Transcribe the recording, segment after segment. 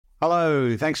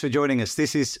Hello, thanks for joining us.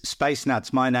 This is Space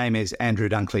Nuts. My name is Andrew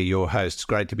Dunkley, your host. It's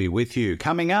great to be with you.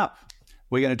 Coming up,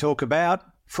 we're going to talk about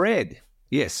Fred.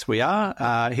 Yes, we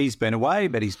are. He's been away,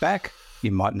 but he's back.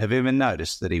 You mightn't have even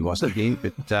noticed that he wasn't here,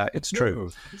 but it's true.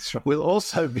 No, that's right. We'll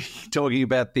also be talking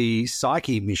about the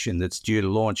Psyche mission that's due to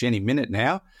launch any minute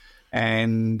now.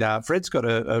 And Fred's got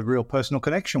a real personal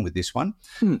connection with this one.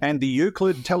 And the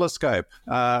Euclid telescope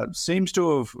seems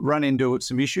to have run into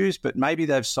some issues, but maybe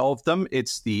they've solved them.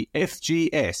 It's the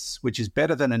FGS, which is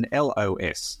better than an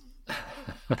LOS,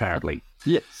 apparently.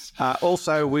 Yes.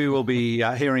 Also, we will be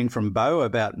hearing from Bo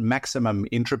about maximum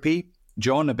entropy,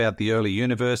 John about the early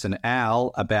universe, and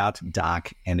Al about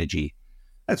dark energy.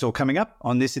 That's all coming up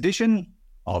on this edition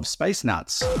of Space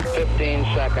Nuts. 15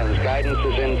 seconds. Guidance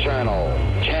is internal.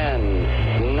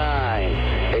 10,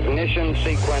 9. Ignition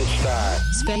sequence start.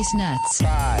 Space Nuts.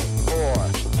 5, 4,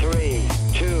 3,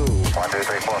 2. 1, 2,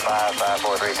 3, 4, 5, 5,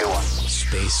 4, 3, 2, 1.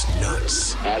 Space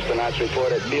Nuts. Astronauts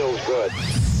report it feels good.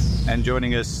 And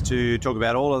joining us to talk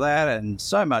about all of that and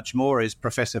so much more is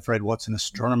Professor Fred Watson,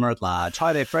 astronomer at large.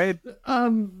 Hi there, Fred.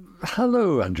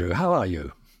 Hello, Andrew. How are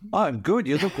you? I'm good.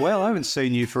 You look well. I haven't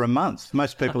seen you for a month.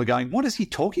 Most people are going, what is he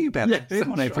talking about? Yes, They're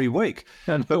on every week.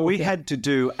 But we had to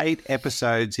do 8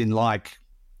 episodes in like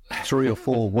 3 or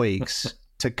 4 weeks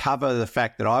to cover the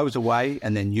fact that I was away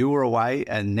and then you were away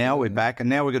and now we're back and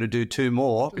now we're going to do 2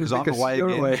 more because I'm away you're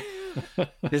again. away.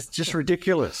 It's just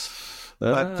ridiculous.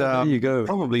 But there you go.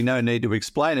 Probably no need to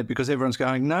explain it because everyone's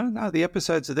going, no, the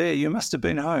episodes are there. You must have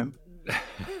been home.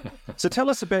 So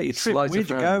tell us about your trip. Slice Where'd of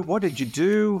you hand. go? What did you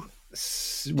do?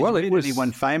 Well, Did it you meet was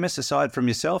anyone famous aside from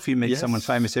yourself? You meet Yes. someone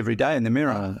famous every day in the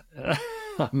mirror.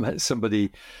 I met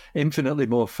somebody infinitely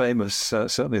more famous,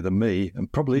 certainly than me, and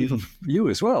probably even you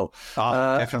as well.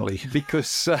 Definitely.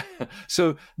 Because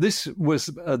so this was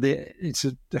it's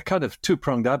a kind of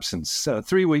 2-pronged absence.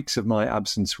 3 weeks of my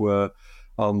absence were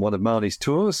on one of Marnie's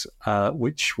tours,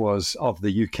 which was of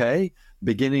the UK,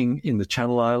 beginning in the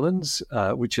Channel Islands,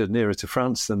 which are nearer to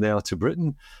France than they are to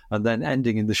Britain, and then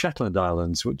ending in the Shetland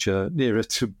Islands, which are nearer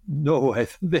to Norway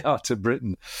than they are to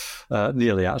Britain.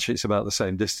 Nearly, actually, it's about the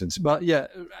same distance. But yeah,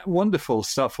 wonderful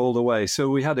stuff all the way. So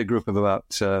we had a group of about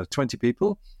 20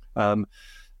 people.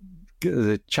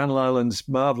 The Channel Islands,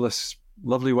 marvellous,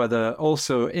 lovely weather.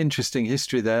 Also interesting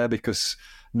history there because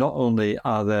not only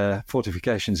are there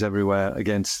fortifications everywhere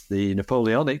against the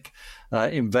Napoleonic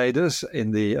invaders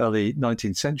in the early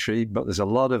 19th century, but there's a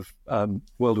lot of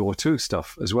World War II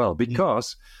stuff as well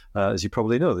because, as you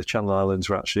probably know, the Channel Islands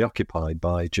were actually occupied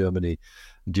by Germany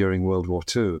during World War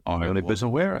II. I was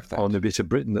aware of that. On a bit of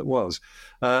Britain that was.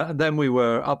 And then we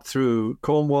were up through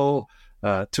Cornwall,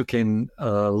 took in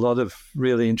a lot of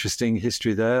really interesting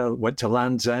history there, went to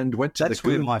Land's End, went to That's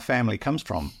where my family comes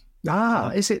from.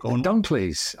 Is it the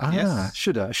Dunkleys? Yes.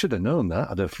 Should have known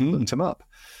that. I'd have looked them up.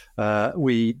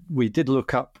 We did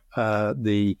look up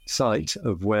the site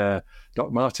of where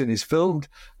Doc Martin is filmed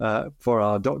for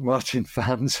our Doc Martin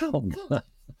fans on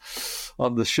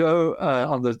the show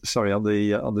on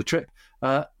the trip.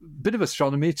 Bit of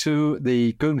astronomy to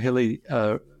the Goonhilly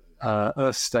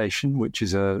Earth Station, which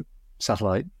is a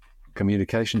satellite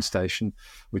communication station,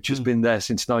 which has been there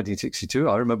since 1962.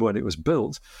 I remember when it was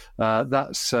built.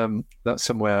 That's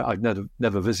somewhere I'd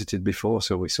never visited before,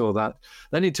 so we saw that.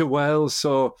 Then into Wales,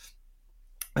 saw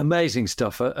amazing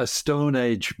stuff, a Stone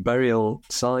Age burial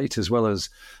site, as well as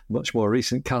much more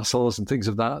recent castles and things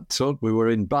of that sort. We were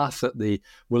in Bath at the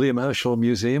William Herschel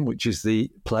Museum, which is the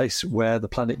place where the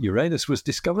planet Uranus was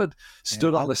discovered.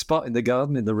 Stood on the spot in the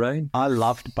garden in the rain. I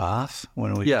loved Bath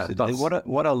when we visited.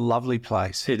 What a lovely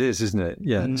place. It is, isn't it?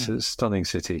 Yeah, it's a stunning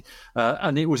city.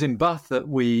 And it was in Bath that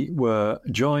we were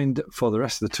joined for the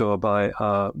rest of the tour by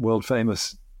our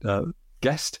world-famous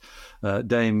guest,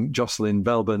 Dame Jocelyn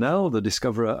Bell-Burnell, the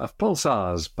discoverer of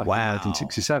pulsars back in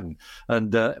 1967.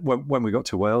 And when we got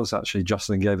to Wales, actually,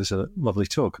 Jocelyn gave us a lovely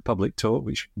talk, a public talk,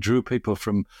 which drew people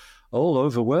from all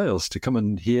over Wales to come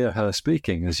and hear her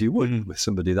speaking, as you would with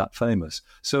somebody that famous.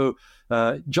 So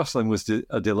Jocelyn was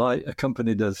a delight,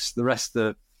 accompanied us the rest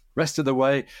of the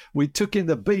way. We took in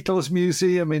the Beatles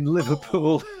Museum in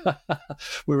Liverpool.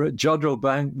 We were at Jodrell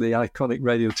Bank, the iconic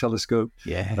radio telescope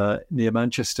near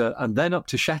Manchester, and then up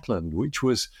to Shetland, which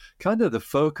was kind of the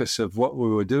focus of what we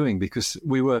were doing because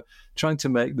we were trying to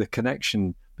make the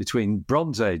connection between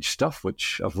Bronze Age stuff,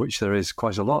 of which there is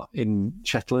quite a lot in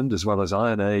Shetland, as well as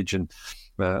Iron Age and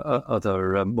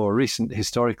other more recent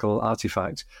historical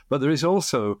artifacts. But there is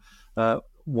also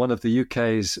one of the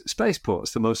UK's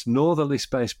spaceports, the most northerly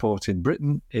spaceport in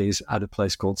Britain, is at a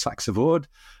place called Saxavord,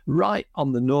 right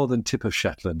on the northern tip of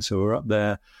Shetland. So we're up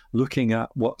there looking at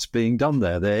what's being done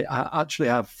there. They actually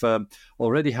have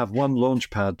already have one launch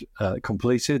pad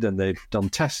completed, and they've done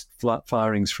test flat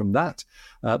firings from that,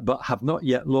 but have not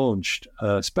yet launched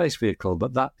a space vehicle.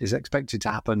 But that is expected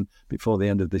to happen before the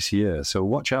end of this year. So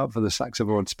watch out for the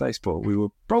Saxavord spaceport. We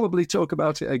will probably talk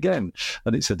about it again,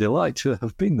 and it's a delight to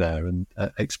have been there and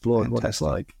explored what it's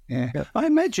like. Yeah. I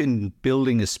imagine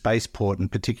building a spaceport,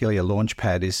 and particularly a launch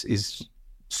pad, is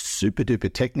super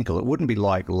duper technical. It wouldn't be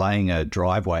like laying a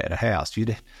driveway at a house.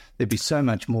 There'd be so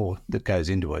much more that goes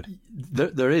into it.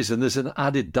 There is, and there's an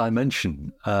added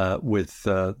dimension with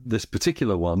this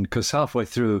particular one, because halfway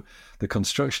through the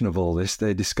construction of all this,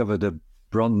 they discovered a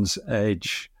Bronze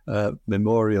Age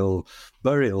memorial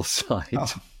burial site.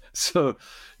 Oh. So,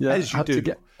 as you had do. to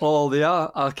get all the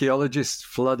archaeologists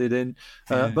flooded in.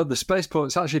 But the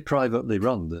spaceport's actually privately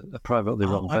run, a privately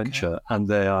run venture, and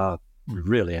they are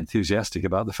really enthusiastic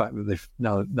about the fact that they've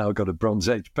now got a Bronze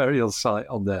Age burial site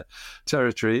on their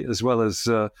territory, as well as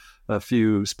a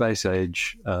few space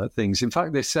age things. In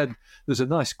fact, they said there's a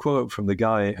nice quote from the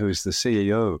guy who's the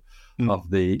CEO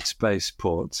of the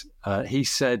spaceport. He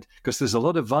said, because there's a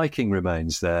lot of Viking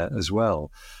remains there as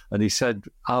well, and he said,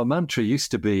 our mantra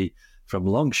used to be from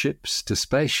longships to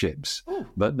spaceships,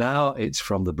 but now it's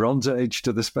from the Bronze Age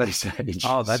to the Space Age.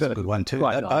 Oh, that's a good one too.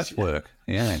 They both work.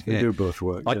 Yeah, they do both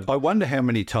work. I wonder how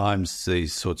many times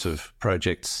these sorts of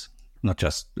projects, not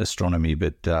just astronomy,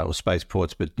 but or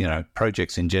spaceports, but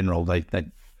projects in general, they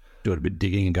do a bit of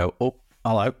digging and go, oh,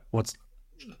 hello,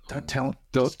 don't tell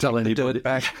anybody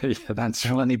back. Don't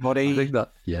tell anybody.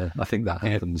 I think that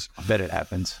happens. I bet it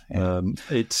happens. Yeah.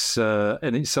 It's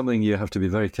something you have to be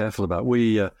very careful about.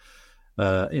 We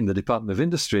in the Department of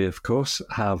Industry, of course,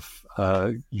 have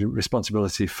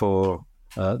responsibility for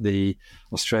the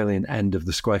Australian end of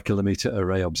the Square Kilometre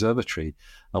Array Observatory,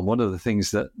 and one of the things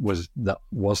that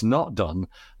was not done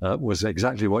was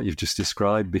exactly what you've just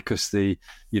described, because the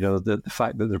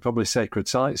fact that there are probably sacred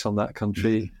sites on that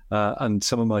country, and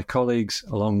some of my colleagues,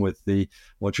 along with the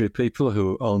Wadri people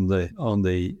who own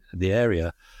the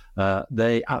area,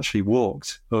 they actually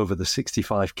walked over the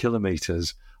 65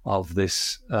 kilometres of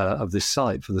this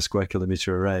site for the Square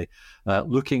Kilometre Array,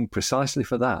 looking precisely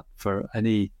for that, for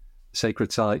any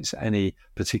sacred sites, any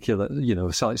particular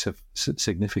sites of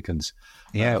significance,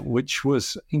 which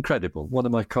was incredible. One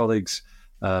of my colleagues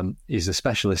is a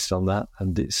specialist on that,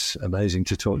 and it's amazing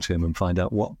to talk to him and find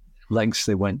out what lengths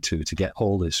they went to get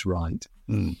all this right.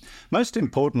 Most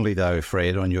importantly, though,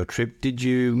 Fred, on your trip, did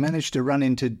you manage to run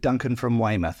into Duncan from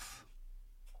Weymouth?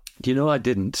 I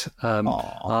didn't.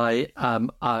 I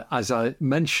as I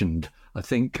mentioned, I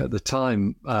think at the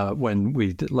time when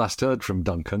we last heard from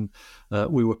Duncan,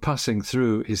 we were passing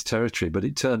through his territory, but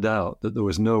it turned out that there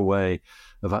was no way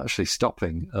of actually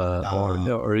stopping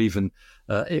or even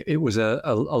it was a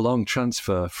long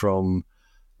transfer from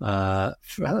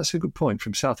that's a good point,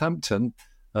 from Southampton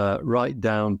right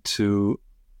down to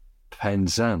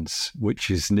Penzance, which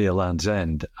is near Land's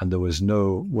End, and there was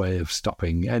no way of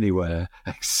stopping anywhere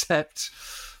except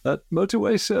at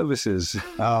motorway services.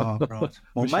 Oh, right.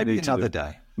 Well, maybe another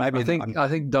day. Maybe I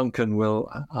think Duncan will.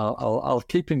 I'll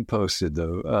keep him posted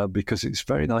though, because it's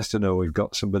very nice to know we've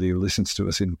got somebody who listens to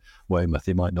us in Weymouth.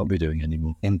 He might not be doing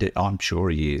anymore. And I'm sure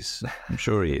he is.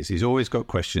 He's always got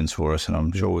questions for us, and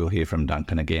I'm sure we'll hear from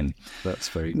Duncan again. That's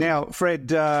very good. Now, Fred,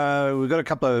 we've got a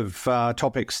couple of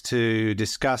topics to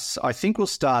discuss. I think we'll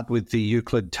start with the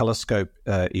Euclid telescope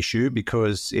issue,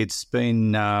 because it's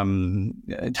been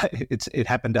it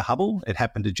happened to Hubble, it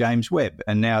happened to James Webb,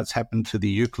 and now it's happened to the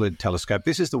Euclid telescope.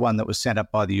 This is the one that was sent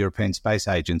up by the European Space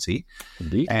Agency.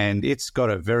 Indeed. And it's got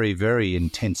a very, very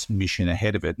intense mission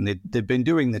ahead of it. And they've been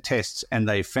doing the tests, and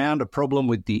they found a problem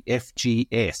with the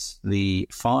FGS, the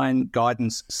Fine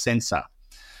Guidance Sensor,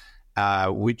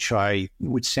 which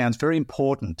sounds very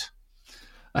important.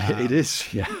 It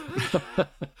is, yeah.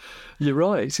 You're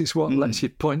right. It's what lets you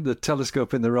point the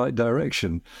telescope in the right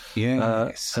direction.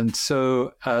 Yes. And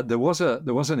so there was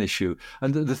an issue.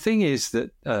 And the thing is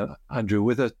that, Andrew,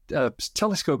 with a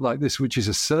telescope like this, which is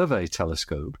a survey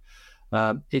telescope,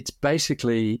 it's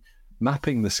basically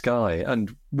mapping the sky.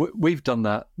 And we've done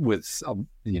that with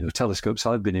telescopes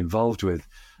I've been involved with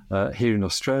here in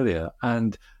Australia.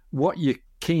 And what you're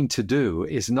keen to do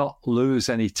is not lose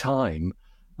any time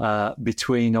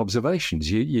between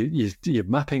observations. You're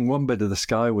mapping one bit of the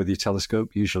sky with your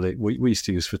telescope. Usually, we used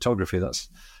to use photography. That's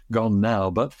gone now,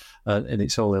 but and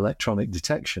it's all electronic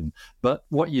detection. But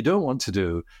what you don't want to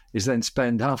do is then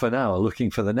spend half an hour looking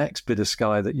for the next bit of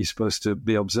sky that you're supposed to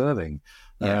be observing.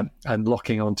 and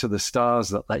locking onto the stars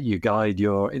that let you guide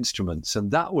your instruments.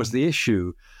 And that was the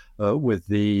issue with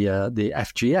the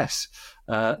FGS,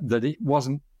 that it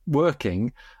wasn't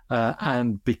working.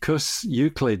 And because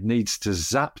Euclid needs to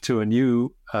zap to a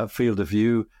new field of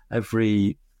view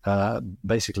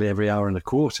basically every hour and a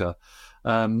quarter,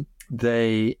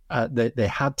 they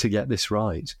had to get this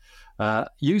right.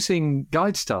 Using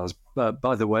guide stars,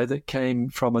 by the way, that came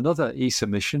from another ESA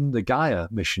mission, the Gaia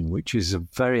mission, which is a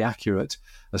very accurate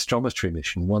astrometry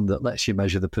mission, one that lets you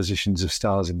measure the positions of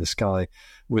stars in the sky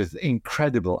with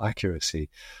incredible accuracy.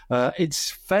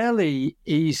 It's fairly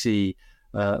easy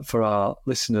for our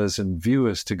listeners and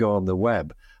viewers to go on the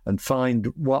web and find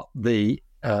what the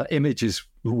images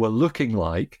were looking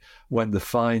like when the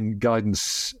fine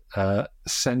guidance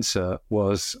sensor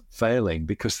was failing,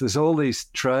 because there's all these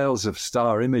trails of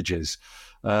star images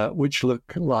which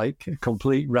look like a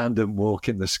complete random walk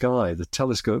in the sky. The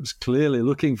telescope's clearly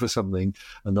looking for something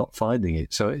and not finding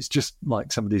it. So it's just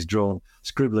like somebody's drawn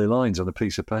scribbly lines on a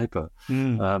piece of paper.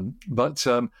 But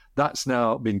that's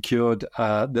now been cured.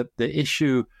 The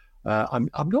issue, I'm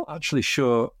not actually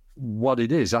sure what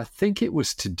it is. I think it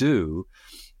was to do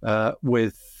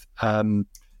with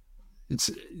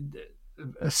it's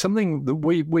something that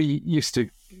we used to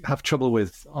have trouble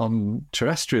with on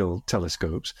terrestrial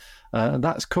telescopes, and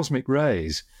that's cosmic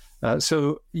rays.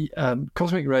 So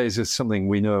cosmic rays is something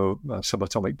we know,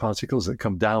 subatomic particles that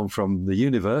come down from the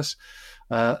universe.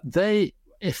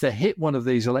 If they hit one of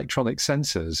these electronic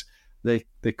sensors,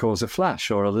 they cause a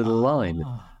flash or a little line.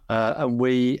 And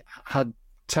we had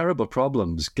terrible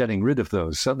problems getting rid of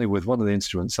those. Certainly with one of the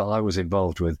instruments that I was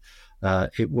involved with,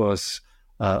 it was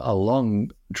a long,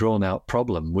 drawn-out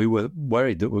problem. We were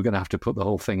worried that we were going to have to put the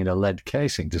whole thing in a lead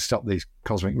casing to stop these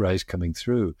cosmic rays coming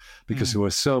through, because there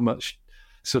was so much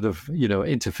sort of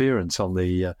interference on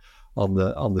the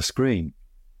screen.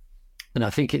 And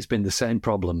I think it's been the same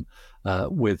problem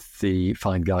with the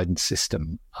fine guidance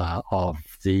system of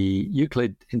the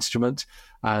Euclid instrument,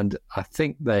 and I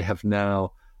think they have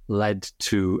now led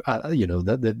to,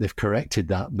 they've corrected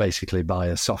that basically by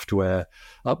a software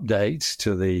update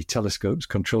to the telescope's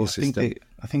control system.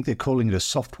 I think they're calling it a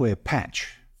software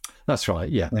patch. That's right,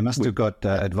 yeah. They must have got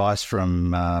advice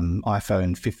from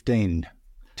iPhone 15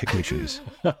 technicians.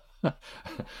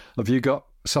 Have you got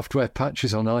software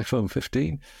patches on iPhone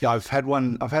 15? Yeah, I've had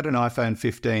an iPhone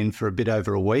 15 for a bit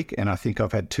over a week, and I think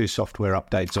I've had 2 software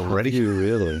updates already. Have you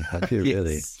really?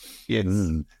 Yes.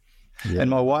 Yeah.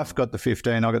 And my wife got the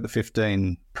 15. I got the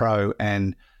 15 Pro,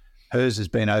 and hers has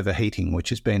been overheating, which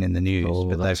has been in the news. Oh,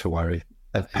 but that's a worry.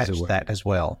 They've patched that as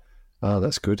well. Oh,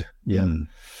 that's good. Yeah.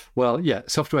 Well, yeah,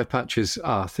 software patches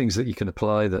are things that you can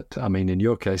apply that, I mean, in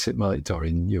your case, it might, or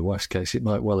in your wife's case, it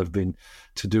might well have been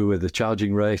to do with the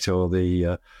charging rate or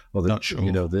the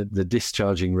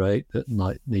discharging rate that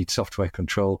might need software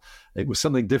control. It was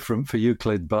something different for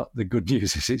Euclid, but the good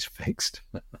news is it's fixed.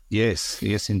 Yes,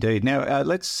 indeed. Now,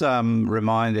 let's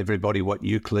remind everybody what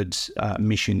Euclid's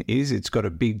mission is. It's got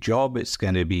a big job. It's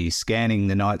going to be scanning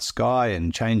the night sky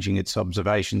and changing its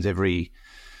observations every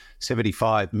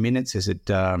 75 minutes as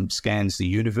it scans the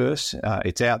universe.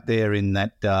 It's out there in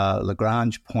that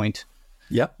Lagrange point,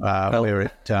 where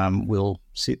it will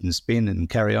sit and spin and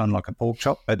carry on like a pork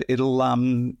chop. But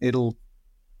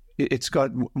it's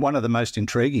got one of the most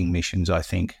intriguing missions, I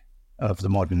think, of the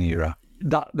modern era.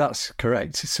 That's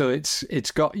correct. So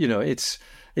it's got it's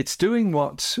doing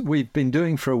what we've been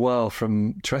doing for a while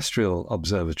from terrestrial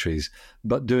observatories,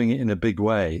 but doing it in a big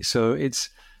way. So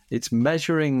it's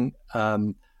measuring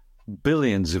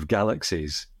billions of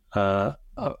galaxies,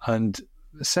 and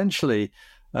essentially,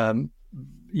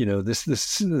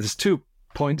 there's 2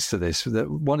 points to this. That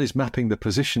one is mapping the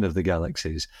position of the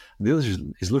galaxies, and the other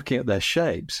is looking at their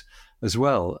shapes as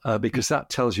well, because that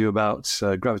tells you about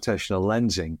gravitational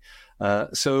lensing.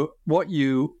 So what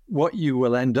you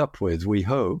will end up with, we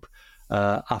hope,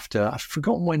 after I've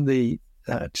forgotten when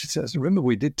remember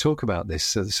we did talk about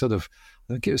this, I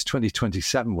think it was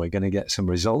 2027, we're going to get some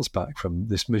results back from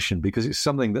this mission, because it's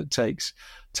something that takes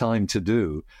time to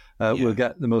do. We'll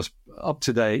get the most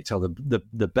up-to-date or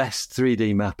the best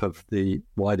 3D map of the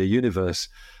wider universe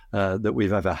that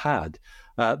we've ever had.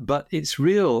 But its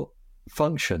real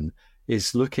function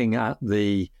is looking at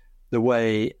the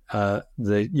way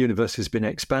the universe has been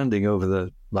expanding over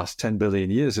the last 10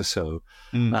 billion years or so.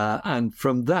 And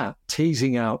from that,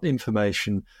 teasing out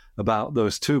information about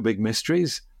those 2 big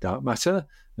mysteries, dark matter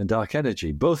and dark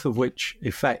energy, both of which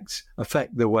affect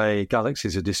the way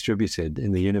galaxies are distributed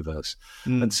in the universe.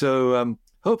 And so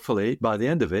hopefully by the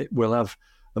end of it, we'll have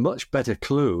a much better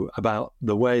clue about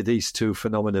the way these 2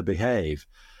 phenomena behave.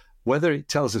 Whether it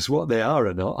tells us what they are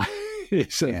or not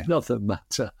is another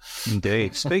matter.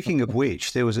 Indeed. Speaking of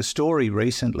which, there was a story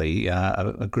recently,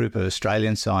 a group of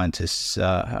Australian scientists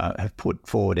have put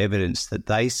forward evidence that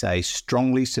they say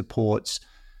strongly supports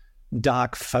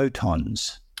dark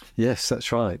photons. Yes,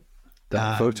 that's right.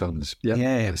 Dark photons.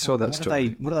 Yeah, I saw that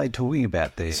story. What are they talking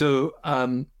about there? So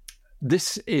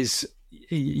this is,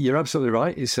 you're absolutely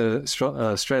right, it's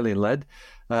Australian-led.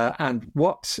 And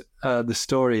what the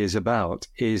story is about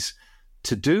is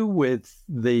to do with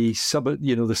the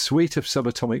the suite of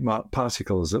subatomic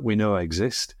particles that we know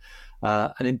exist.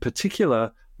 And in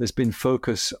particular, there's been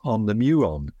focus on the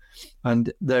muon.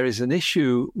 And there is an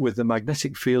issue with the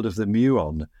magnetic field of the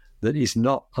muon that is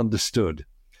not understood.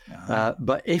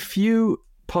 But if you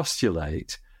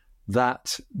postulate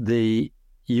that the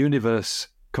universe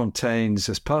contains,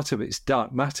 as part of its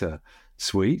dark matter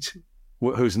suite,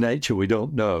 whose nature we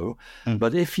don't know,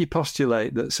 but if you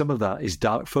postulate that some of that is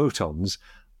dark photons,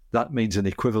 that means an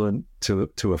equivalent to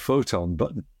a photon,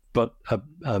 but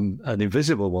an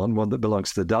invisible one that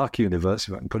belongs to the dark universe,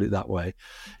 if I can put it that way.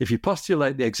 If you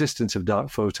postulate the existence of dark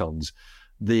photons,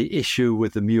 the issue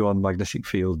with the muon magnetic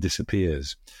field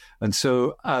disappears. And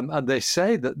so, and they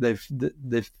say that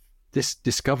this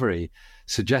discovery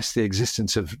suggests the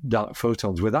existence of dark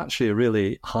photons with actually a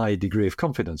really high degree of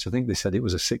confidence. I think they said it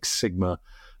was a 6 sigma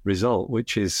result,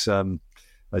 which is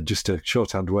just a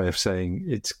shorthand way of saying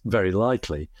it's very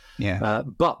likely. Yeah.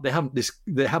 But they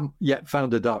haven't yet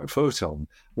found a dark photon.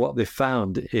 What they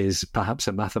found is perhaps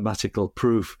a mathematical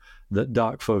proof that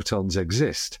dark photons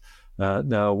exist.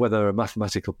 Now, whether a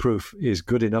mathematical proof is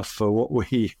good enough for what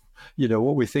we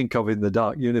think of in the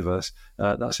dark universe,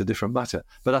 that's a different matter.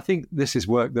 But I think this is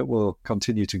work that will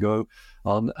continue to go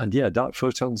on. And dark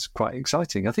photons, quite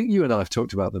exciting. I think you and I have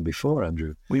talked about them before,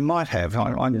 Andrew. We might have.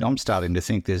 I'm starting to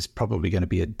think there's probably going to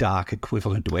be a dark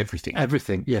equivalent to everything.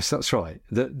 Everything, yes, that's right.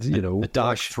 A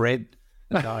dark thread,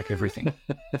 a dark everything.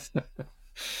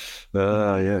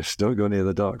 Yes, don't go near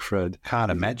the dark Fred. Can't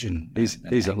imagine.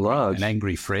 He's at large. An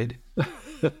angry Fred.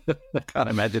 Can't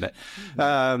imagine it.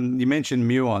 You mentioned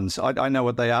muons. I know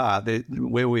what they are.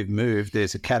 Where we've moved,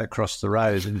 there's a cat across the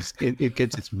road, and it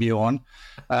gets its muon.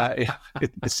 It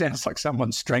sounds like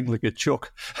someone strangling a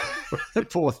chook.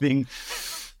 Poor thing.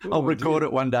 I'll record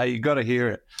it one day. You've got to hear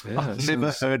it. Yeah, I've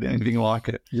never heard anything like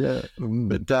it. Yeah.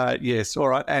 But yes, all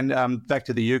right. And back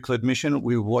to the Euclid mission,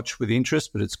 we watch with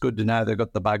interest, but it's good to know they've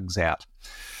got the bugs out.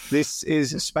 This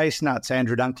is Space Nuts,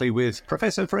 Andrew Dunkley with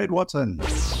Professor Fred Watson.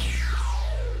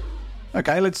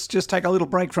 Okay, let's just take a little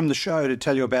break from the show to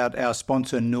tell you about our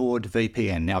sponsor,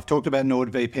 NordVPN. Now, I've talked about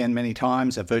NordVPN many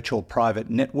times, a virtual private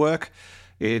network.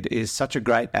 It is such a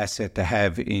great asset to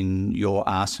have in your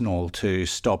arsenal to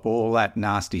stop all that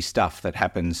nasty stuff that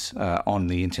happens on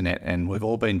the internet, and we've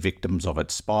all been victims of it.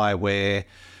 Spyware,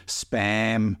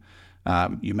 spam,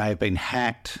 you may have been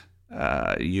hacked,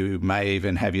 you may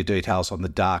even have your details on the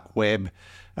dark web.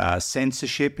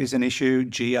 Censorship is an issue,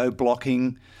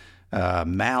 geo-blocking,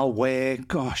 malware.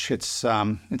 Gosh, it's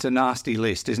a nasty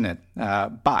list, isn't it?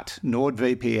 But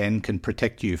NordVPN can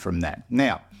protect you from that.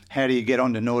 Now, how do you get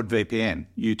onto NordVPN?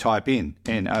 You type in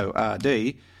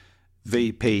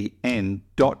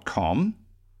NordVPN.com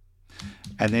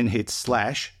and then hit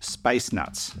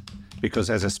 /SpaceNuts, because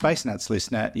as a Space Nuts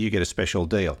listener, you get a special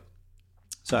deal.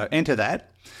 So enter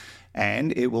that,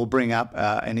 and it will bring up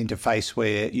an interface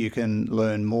where you can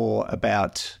learn more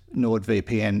about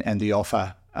NordVPN and the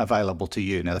offer available to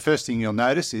you. Now, the first thing you'll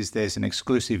notice is there's an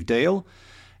exclusive deal.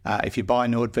 If you buy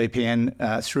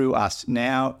NordVPN through us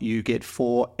now, you get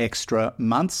 4 extra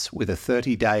months with a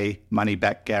 30-day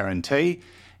money-back guarantee.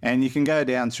 And you can go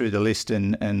down through the list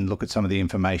and look at some of the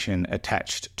information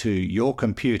attached to your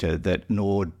computer that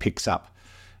Nord picks up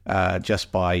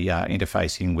just by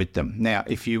interfacing with them. Now,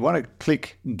 if you want to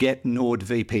click Get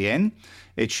NordVPN,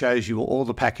 it shows you all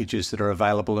the packages that are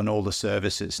available and all the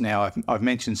services. Now, I've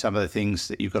mentioned some of the things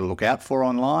that you've got to look out for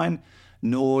online.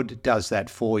 Nord does that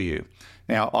for you.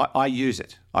 Now, I use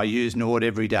it. I use Nord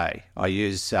every day.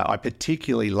 I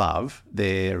particularly love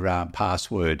their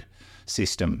password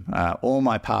system. All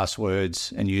my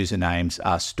passwords and usernames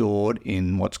are stored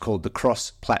in what's called the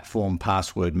cross-platform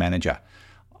password manager.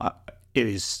 It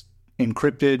is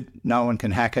encrypted. No one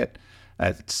can hack it.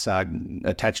 It's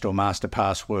attached to a master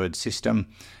password system,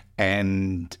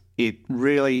 and it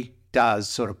really does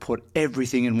sort of put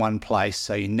everything in one place,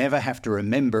 so you never have to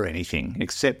remember anything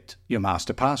except your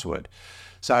master password.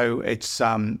 So it's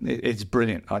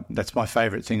brilliant. That's my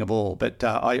favourite thing of all. But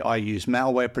I use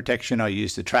malware protection. I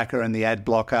use the tracker and the ad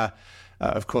blocker.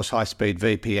 Of course, high-speed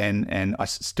VPN, and I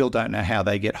still don't know how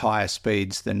they get higher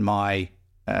speeds than my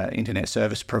internet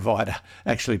service provider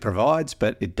actually provides,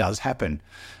 but it does happen.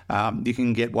 You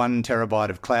can get 1 terabyte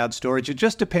of cloud storage. It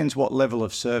just depends what level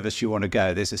of service you want to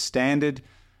go. There's a standard,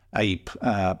 a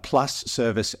plus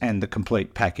service, and the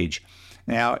complete package.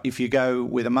 Now, if you go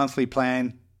with a monthly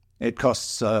plan, it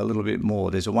costs a little bit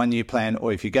more. There's a 1-year plan,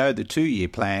 or if you go the 2-year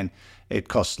plan, it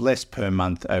costs less per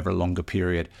month over a longer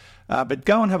period. But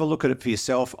go and have a look at it for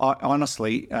yourself. I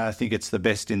honestly think it's the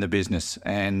best in the business,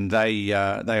 and they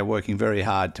are working very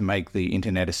hard to make the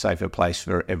internet a safer place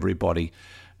for everybody.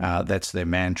 That's their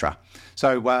mantra.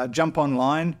 So jump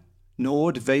online,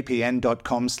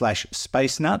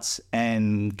 nordvpn.com/spacenuts,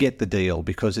 and get the deal,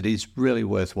 because it is really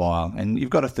worthwhile. And you've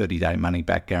got a 30-day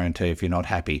money-back guarantee if you're not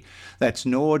happy. That's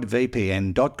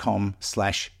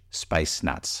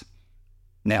nordvpn.com/spacenuts.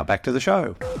 Now back to the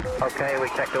show. Okay, we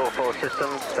checked all 4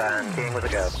 systems and keying with a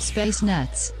go. Space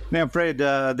Nuts. Now, Fred,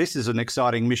 this is an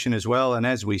exciting mission as well. And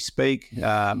as we speak,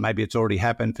 maybe it's already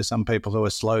happened for some people who are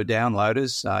slow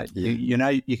downloaders. You know,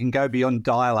 you can go beyond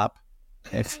dial-up.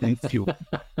 If you,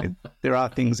 there are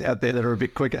things out there that are a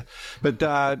bit quicker. But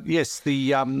yes,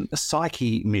 the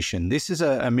Psyche mission. This is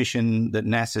a mission that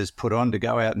NASA's put on to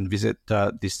go out and visit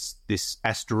this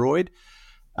asteroid.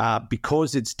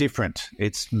 Because it's different.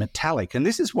 It's metallic. And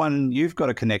this is one you've got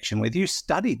a connection with. You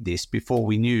studied this before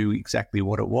we knew exactly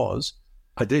what it was.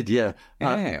 I did, yeah.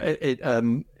 Yeah.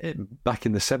 Back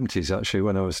in the 70s, actually,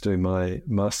 when I was doing my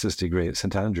master's degree at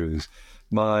St Andrews,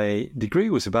 my degree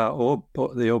was about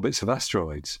the orbits of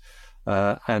asteroids.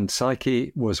 And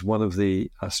Psyche was one of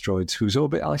the asteroids whose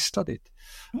orbit I studied.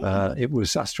 It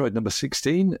was asteroid number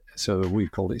 16, so we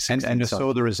called it 16. And I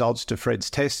saw the results to Fred's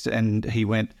test, and he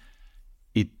went,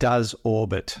 it does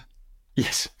orbit.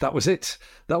 Yes, that was it.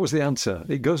 That was the answer.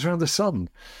 It goes around the sun.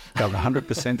 Got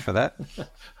 100% for that.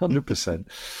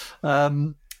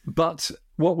 100%. But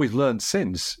what we've learned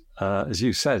since, as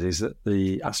you said, is that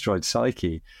the asteroid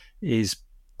Psyche is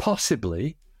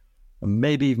possibly,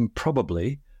 maybe even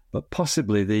probably, but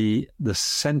possibly the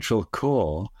central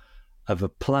core of a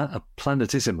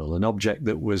planetesimal, an object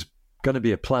that was going to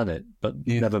be a planet but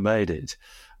never made it.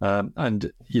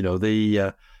 And, you know,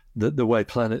 the way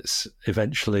planets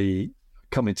eventually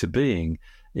come into being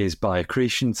is by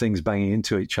accretion, things banging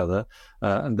into each other,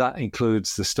 and that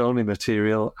includes the stony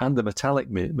material and the metallic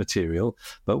material.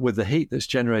 But with the heat that's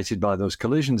generated by those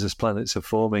collisions as planets are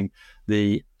forming,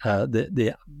 the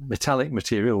metallic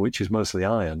material, which is mostly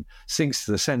iron, sinks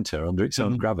to the center under its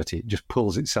own gravity. It just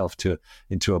pulls itself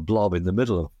into a blob in the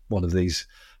middle of one of these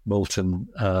molten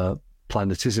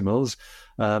planetesimals.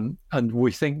 And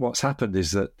we think what's happened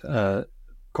is that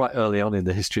quite early on in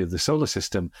the history of the solar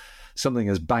system, something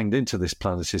has banged into this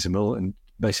planetesimal and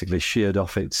basically sheared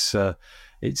off its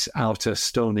outer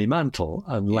stony mantle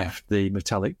and left the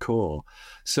metallic core.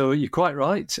 So you're quite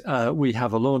right. We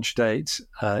have a launch date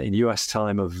in US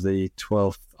time of the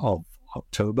 12th of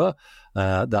October.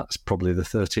 That's probably the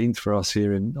 13th for us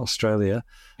here in Australia.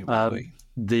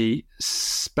 The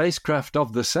spacecraft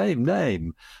of the same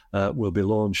name will be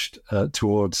launched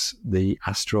towards the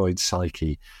asteroid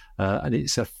Psyche. And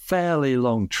it's a fairly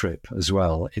long trip as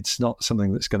well. It's not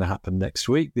something that's going to happen next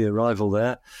week, the arrival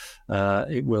there.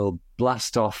 It will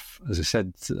blast off, as I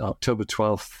said, October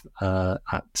 12th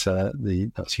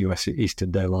that's US Eastern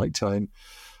Daylight Time.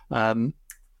 And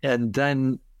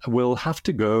then we'll have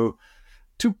to go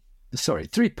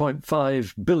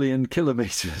 3.5 billion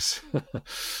kilometers.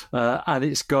 And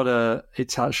it's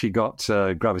actually got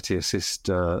gravity assist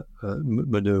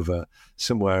maneuver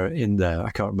somewhere in there. I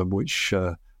can't remember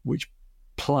which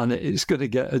planet it's going to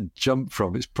get a jump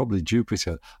from. It's probably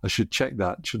Jupiter. I should check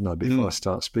that, shouldn't I, before I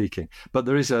start speaking? But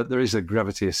there is a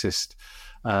gravity assist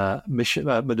mission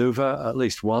maneuver, at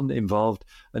least one involved,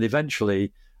 and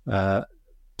eventually the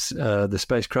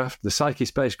Psyche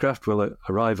spacecraft will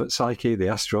arrive at Psyche, the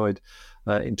asteroid,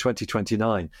 in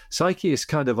 2029. Psyche is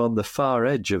kind of on the far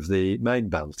edge of the main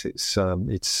belt. It's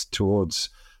towards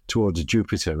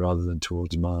Jupiter rather than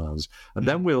towards Mars, and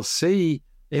then we'll see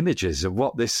images of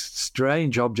what this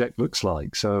strange object looks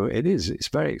like. So it's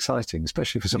very exciting,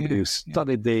 especially for somebody who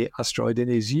studied the asteroid in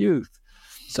his youth.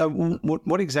 So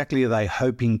what exactly are they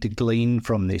hoping to glean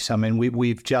from this? I mean,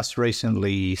 we've just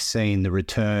recently seen the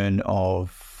return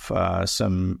of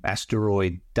some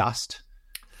asteroid dust.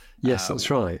 Yes, that's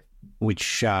right.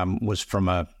 Which was from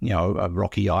a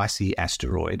rocky, icy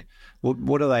asteroid.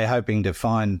 What are they hoping to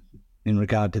find in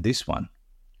regard to this one?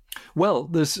 Well,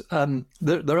 there's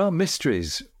there are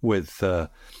mysteries with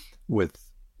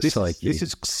this, Psyche. This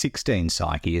is 16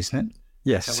 Psyche, isn't it?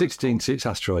 Yes, 16. It's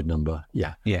asteroid number.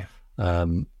 Yeah.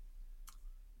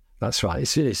 That's right.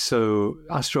 So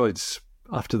asteroids,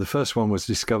 after the first one was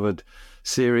discovered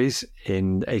series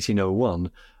in 1801.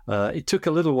 It took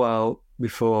a little while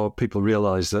before people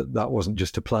realized that that wasn't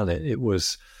just a planet. It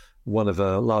was one of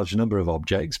a large number of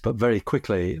objects, but very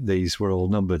quickly these were all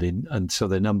numbered in, and so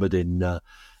they're numbered in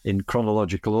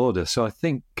chronological order. So I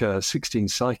think 16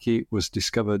 Psyche was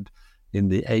discovered in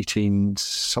the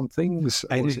 18-somethings.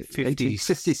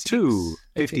 1852.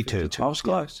 52. I was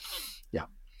close. Yeah.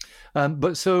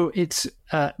 But so it's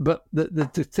but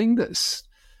the thing that's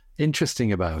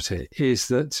interesting about it is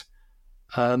that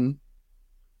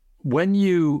when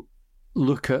you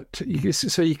look at,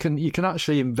 so you can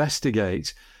actually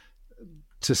investigate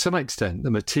to some extent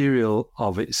the material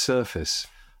of its surface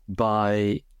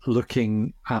by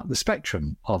looking at the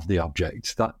spectrum of the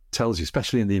object. That tells you,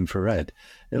 especially in the infrared,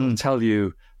 it'll tell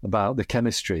you about the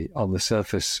chemistry on the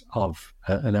surface of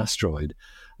an asteroid,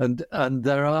 and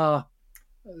there are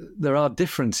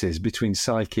differences between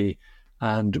Psyche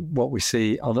and what we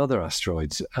see on other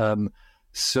asteroids.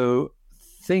 So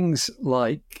things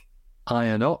like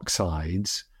iron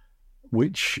oxides,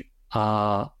 which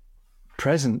are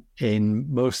present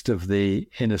in most of the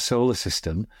inner solar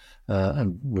system,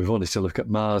 and we've only to look at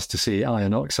Mars to see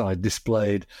iron oxide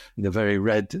displayed in a very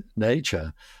red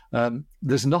nature.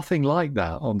 There's nothing like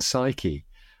that on Psyche,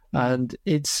 and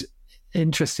it's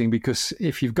interesting because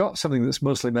if you've got something that's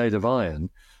mostly made of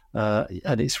iron,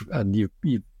 and you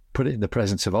put it in the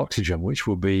presence of oxygen, which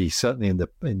will be certainly in the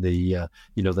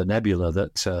the nebula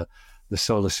that the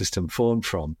solar system formed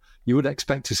from, you would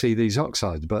expect to see these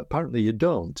oxides, but apparently you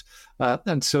don't.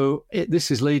 And so this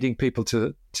is leading people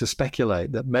to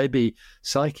speculate that maybe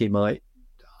Psyche might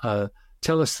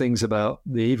tell us things about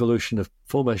the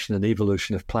formation and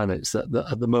evolution of planets that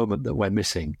at the moment that we're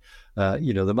missing.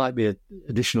 There might be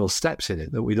additional steps in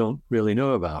it that we don't really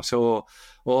know about, or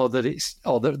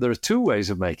that there are two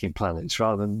ways of making planets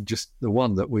rather than just the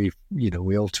one that we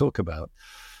all talk about.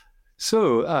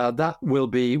 So that will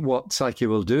be what Psyche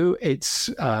will do. It's,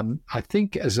 I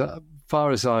think, as far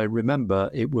as I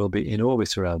remember, it will be in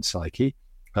orbit around Psyche,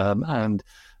 and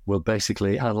will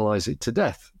basically analyze it to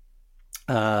death.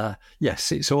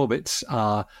 Yes, its orbits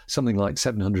are something like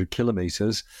 700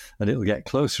 kilometers, and it'll get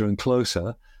closer and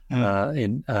closer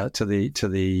to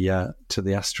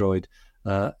the asteroid,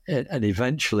 and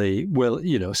eventually will,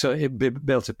 so it'll be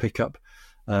able to pick up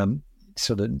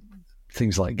sort of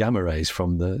things like gamma rays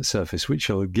from the surface, which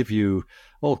will give you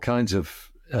all kinds of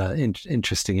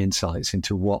interesting insights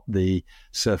into what the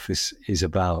surface is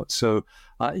about. So,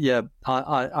 I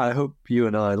hope you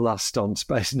and I last on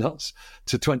Space Nuts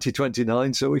to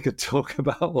 2029 so we could talk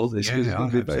about all this, because it's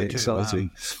going to be very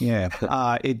exciting.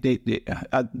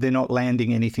 They're not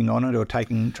landing anything on it or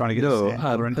trying to get no, a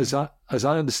sample or anything? As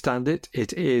I understand it,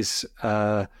 it is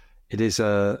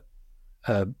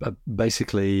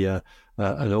basically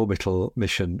an orbital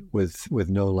mission with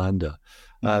no lander,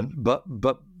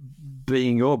 but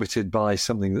being orbited by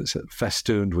something that's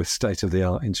festooned with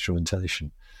state-of-the-art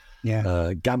instrumentation.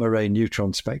 Gamma ray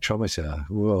neutron spectrometer.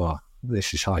 Whoa,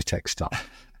 this is high-tech stuff.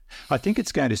 I think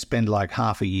it's going to spend like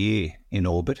half a year in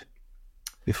orbit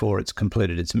before it's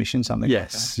completed its mission, something like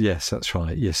that. Yes, that's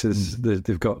right. Yes,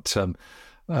 they've got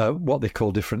what they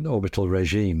call different orbital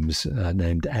regimes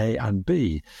named A and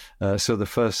B. So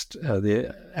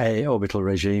the A orbital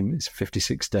regime is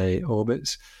 56-day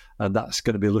orbits, and that's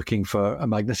going to be looking for a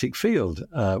magnetic field,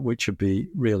 which would be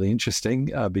really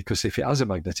interesting because if it has a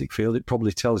magnetic field, it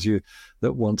probably tells you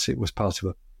that once it was part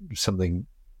of something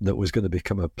that was going to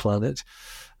become a planet.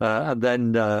 And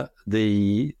then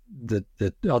the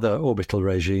other orbital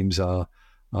regimes are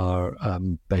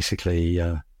basically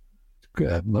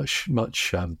much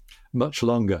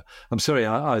longer. I'm sorry,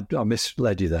 I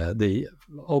misled you there. The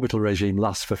orbital regime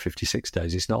lasts for 56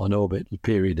 days. It's not an orbit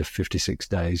period of 56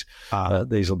 days.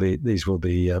 These will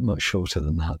be much shorter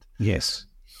than that. Yes,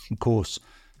 of course.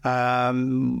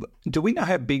 Do we know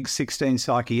how big 16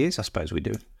 Psyche is? I suppose we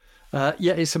do.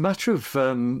 It's a matter of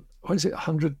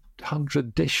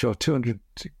 100-ish or 200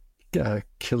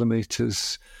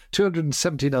 kilometers,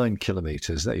 279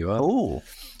 kilometers. There you are. Oh,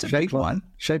 it's a big one.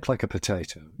 Shaped like a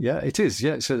potato. Yeah, it is.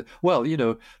 Yeah. So,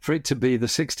 for it to be the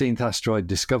 16th asteroid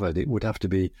discovered, it would have to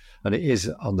be, and it is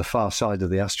on the far side of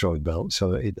the asteroid belt.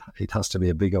 So it has to be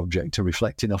a big object to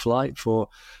reflect enough light for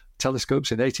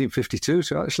telescopes in 1852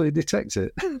 to actually detect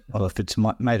it. Well, if it's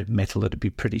made of metal, it'd be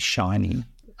pretty shiny.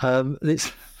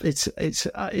 It's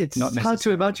hard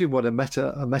to imagine what a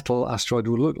metal asteroid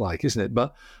would look like, isn't it?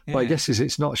 But my guess is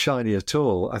it's not shiny at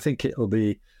all. I think it'll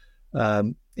be.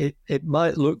 It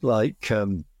might look like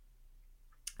I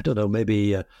don't know,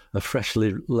 maybe a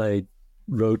freshly laid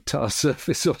road tar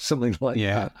surface or something like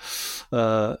that.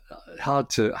 Hard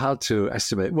to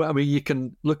estimate. Well, I mean, you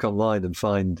can look online and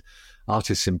find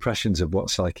artists' impressions of what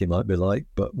Psyche might be like,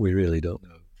 but we really don't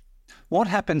know. What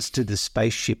happens to the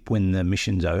spaceship when the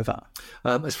mission's over?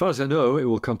 As far as I know, it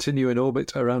will continue in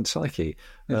orbit around Psyche.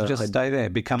 It'll just stay there,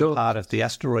 become part of the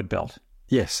asteroid belt.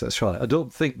 Yes, that's right. I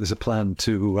don't think there's a plan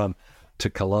to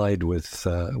collide with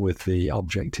the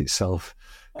object itself.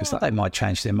 Because they might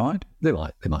change their mind. They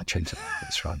might change their mind.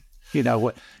 That's right. You know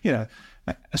what?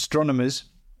 Astronomers,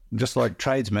 just like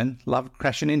tradesmen, love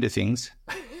crashing into things.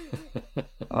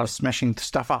 Love smashing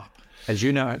stuff up, as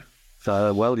you know.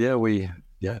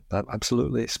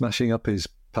 Absolutely. Smashing up is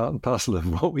part and parcel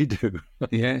of what we do.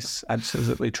 Yes,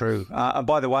 absolutely true.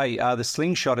 By the way, the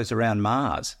slingshot is around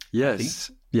Mars.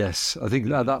 Yes, I think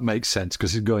that makes sense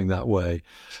because it's going that way.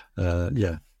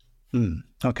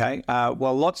 Okay.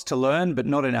 Well, lots to learn, but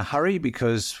not in a hurry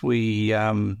because we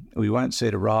won't see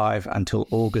it arrive until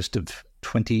August of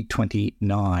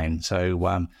 2029.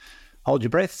 So hold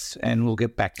your breaths and we'll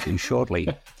get back to you shortly.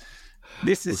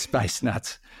 This is Space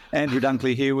Nuts. Andrew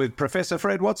Dunkley here with Professor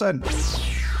Fred Watson. 0G,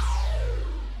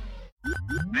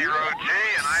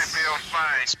 and I feel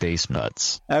fine. Space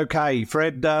Nuts. Okay,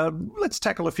 Fred, let's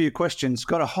tackle a few questions.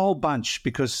 Got a whole bunch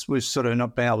because we've sort of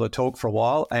not been able to talk for a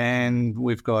while, and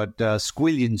we've got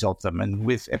squillions of them. And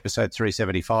with episode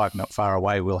 375 not far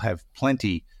away, we'll have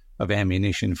plenty of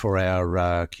ammunition for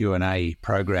our Q&A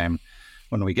program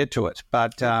when we get to it.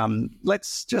 But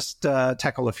let's just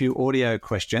tackle a few audio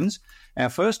questions. Our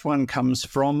first one comes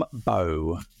from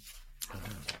Bo.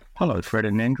 Hello, Fred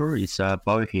and Andrew. It's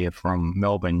Bo here from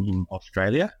Melbourne in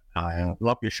Australia. I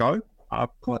love your show. I've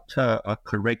got a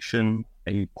correction,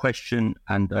 a question,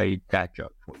 and a dad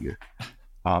joke for you.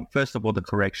 First of all, the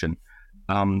correction.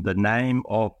 The name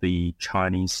of the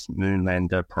Chinese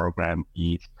moonlander program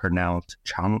is pronounced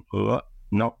Chang'e,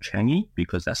 not Changi,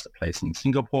 because that's the place in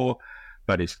Singapore,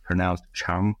 but it's pronounced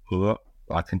Chang'e,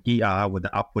 like an ER with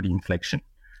an upward inflection.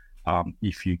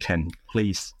 If you can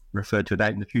please refer to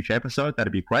that in the future episode,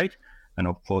 that'd be great. And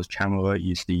of course,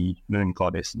 Chang'e is the moon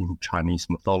goddess in Chinese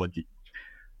mythology.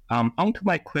 On to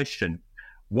my question.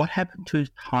 What happened to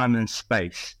time and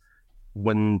space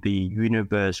when the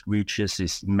universe reaches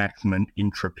its maximum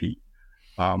entropy?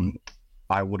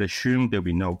 I would assume there'll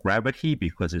be no gravity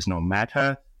because there's no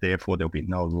matter. Therefore, there'll be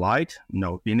no light,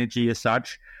 no energy as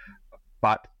such.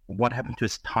 But what happened to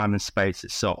its time and space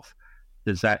itself?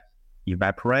 Does that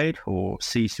evaporate or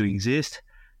cease to exist?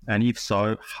 And if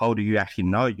so, how do you actually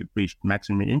know you've reached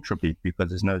maximum entropy because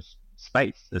there's no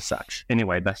space as such?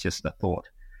 Anyway, that's just a thought.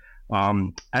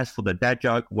 As for the dad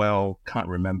joke, well, can't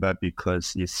remember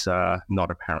because it's not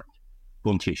apparent.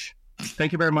 Buntish.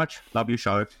 Thank you very much. Love your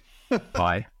show.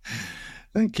 Bye.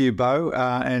 Thank you, Bo.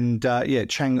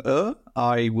 Chang'e,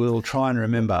 I will try and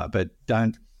remember, but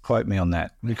don't quote me on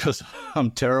that because I'm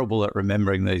terrible at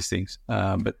remembering these things.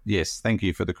 But yes, thank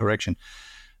you for the correction.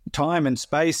 Time and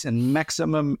space and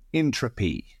maximum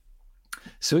entropy.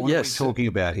 So what yes, are we talking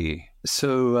about here?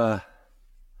 So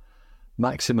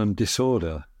maximum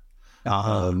disorder,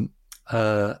 and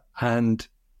it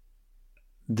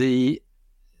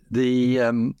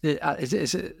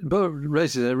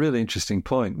raises a really interesting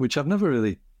point, which I've never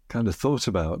really kind of thought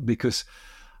about because,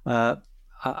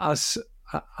 as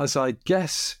I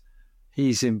guess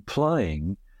he's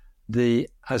implying,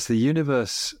 as the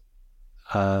universe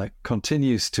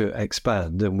continues to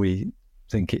expand, and we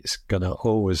think it's going to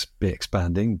always be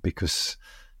expanding because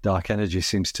dark energy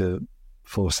seems to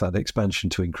force that expansion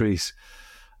to increase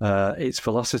its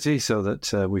velocity so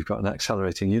that we've got an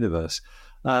accelerating universe.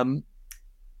 So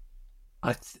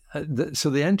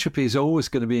the entropy is always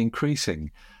going to be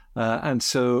increasing. And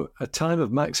so a time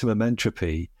of maximum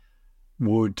entropy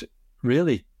would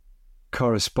really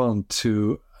correspond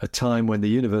to a time when the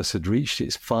universe had reached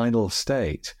its final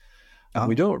state. And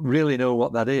we don't really know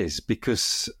what that is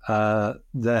because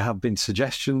there have been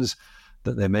suggestions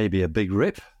that there may be a big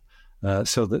rip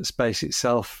so that space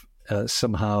itself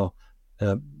somehow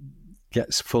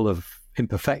gets full of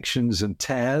imperfections and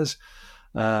tears.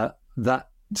 That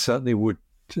certainly would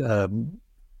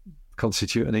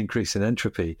constitute an increase in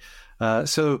entropy.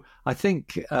 So I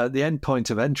think the end point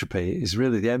of entropy is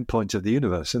really the end point of the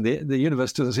universe. And the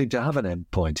universe doesn't seem to have an end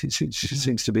point. It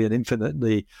seems to be an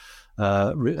infinitely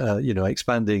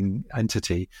expanding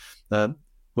entity.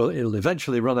 Well, it'll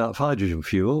eventually run out of hydrogen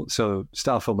fuel, so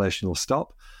star formation will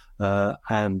stop,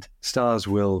 and stars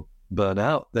will burn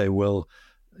out. They will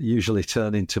usually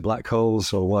turn into black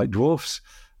holes or white dwarfs,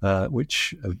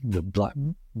 which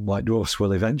the white dwarfs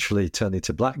will eventually turn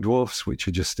into black dwarfs, which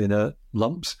are just inert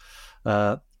lumps.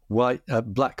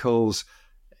 Black holes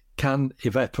can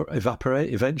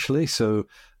evaporate eventually, so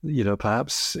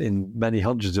perhaps in many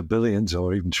hundreds of billions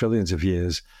or even trillions of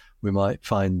years, we might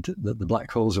find that the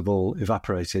black holes have all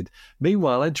evaporated.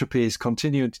 Meanwhile, entropy is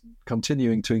continuing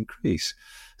to increase.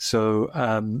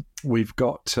 So we've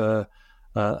got a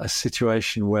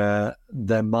situation where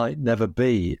there might never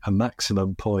be a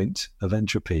maximum point of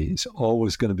entropy. It's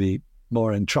always going to be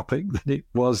more entropic than it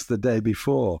was the day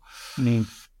before.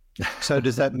 So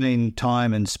does that mean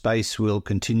time and space will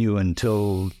continue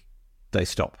until they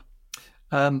stop?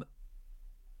 Who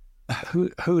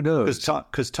knows?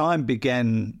 Because time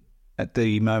began at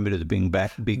the moment of the Big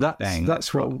Bang.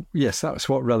 That's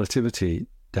what relativity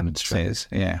demonstrates.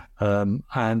 Yeah.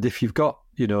 And if you've got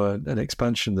an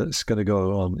expansion that's going to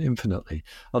go on infinitely,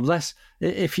 unless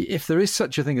if there is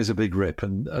such a thing as a big rip,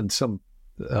 and some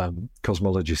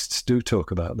cosmologists do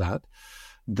talk about that,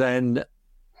 then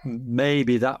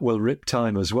maybe that will rip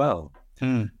time as well.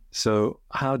 So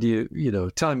how do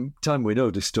time we know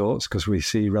distorts because we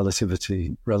see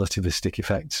relativistic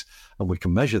effects, and we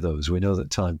can measure those. We know that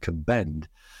time can bend,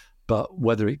 but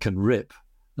whether it can rip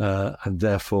and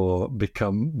therefore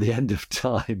become the end of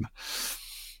time,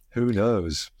 who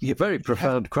knows? Very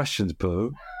profound questions,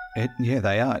 Bo. Yeah,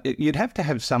 they are. You'd have to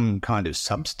have some kind of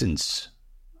substance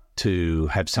to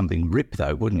have something rip,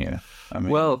 though, wouldn't you? I mean,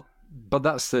 well, but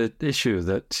that's the issue,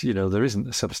 that there isn't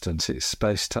a substance. It's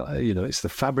space. It's the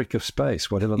fabric of space,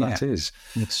 whatever that is.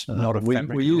 It's not a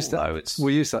fabric. We use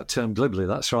that term glibly.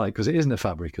 That's right, because it isn't a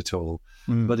fabric at all.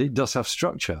 But it does have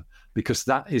structure, because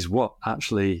that is what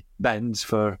actually bends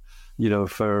with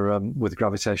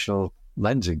gravitational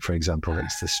lensing, for example.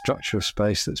 It's the structure of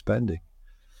space that's bending.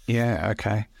 Yeah.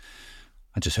 Okay.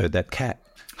 I just heard that cat.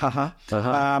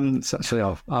 It's actually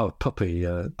our puppy.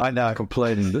 I know,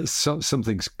 complaining that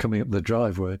something's coming up the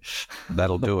driveway.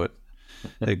 That'll do it.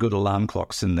 They're good alarm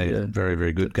clocks, and they're very,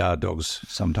 very good guard dogs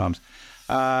sometimes.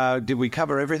 Did we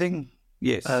cover everything?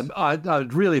 Yes.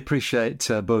 I'd really appreciate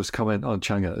Bo's comment on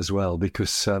Chang'e as well,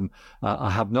 because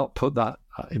I have not put that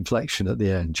inflection at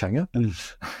the end. Chang'e.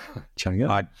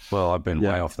 Chang'e. I've been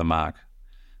way off the mark.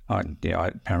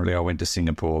 Apparently I went to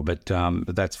Singapore, but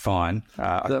that's fine.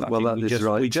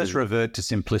 We just revert to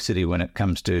simplicity when it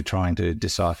comes to trying to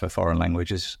decipher foreign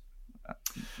languages.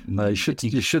 You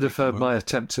should have heard my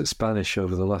attempts at Spanish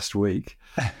over the last week.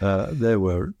 They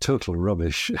were total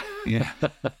rubbish. Yeah.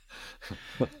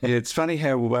 It's funny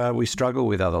how we struggle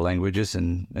with other languages,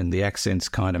 and the accents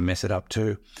kind of mess it up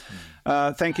too.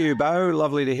 Thank you, Bo.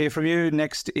 Lovely to hear from you.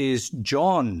 Next is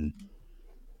John.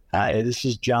 Hi, this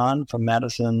is John from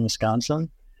Madison, Wisconsin.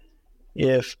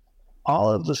 If all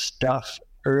of the stuff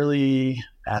early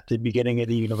at the beginning of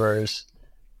the universe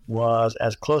was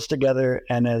as close together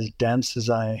and as dense as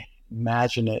I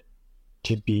imagine it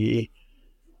to be,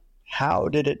 how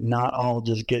did it not all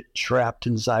just get trapped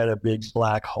inside a big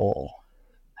black hole?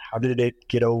 How did it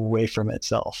get away from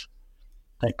itself?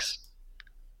 Thanks.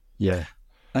 Yeah.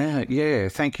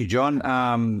 Thank you,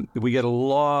 John. We get a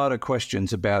lot of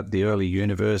questions about the early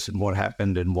universe and what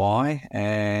happened and why.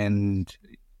 And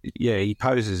he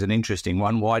poses an interesting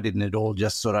one. Why didn't it all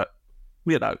just sort of,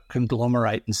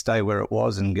 conglomerate and stay where it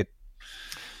was and get...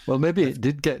 Well, maybe it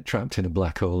did get trapped in a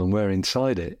black hole and we're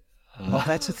inside it.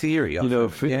 That's a theory.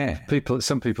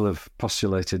 Some people have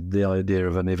postulated the idea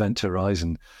of an event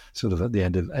horizon sort of at the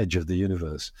edge of the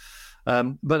universe.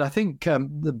 But I think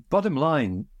the bottom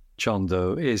line, John,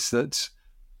 though, is that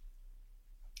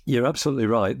you're absolutely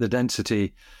right. The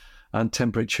density and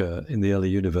temperature in the early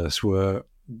universe were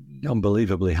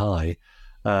unbelievably high.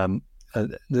 There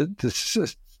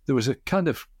was a kind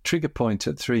of trigger point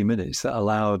at 3 minutes that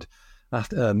allowed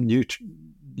the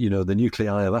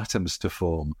nuclei of atoms to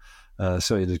form.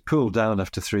 So it had cooled down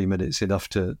after 3 minutes, enough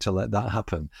to let that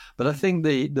happen. But I think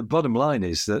the bottom line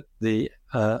is that the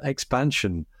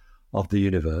expansion of the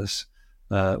universe,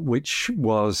 which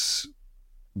was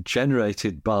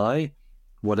generated by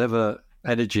whatever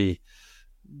energy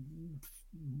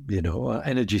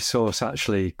source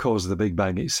actually caused the Big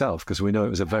Bang itself, because we know it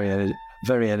was a very,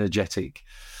 very energetic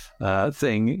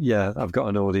thing. Yeah, I've got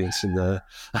an audience in there.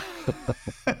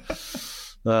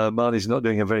 Marnie's not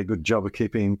doing a very good job of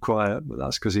keeping him quiet, but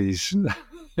that's because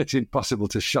it's impossible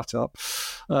to shut up.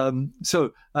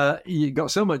 So you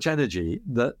got so much energy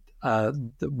that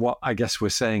what I guess we're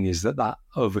saying is that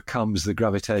overcomes the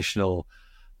gravitational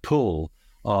pull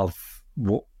of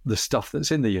the stuff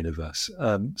that's in the universe.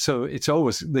 So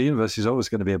the universe is always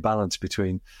going to be a balance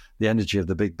between the energy of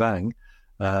the Big Bang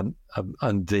and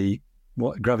the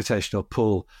gravitational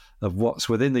pull of what's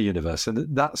within the universe.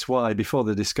 And that's why before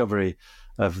the discovery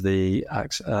of the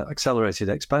accelerated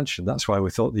expansion, that's why we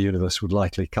thought the universe would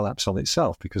likely collapse on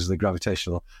itself, because of the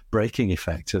gravitational braking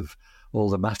effect of all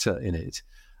the matter in it.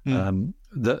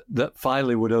 that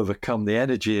finally would overcome the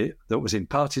energy that was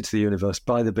imparted to the universe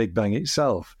by the Big Bang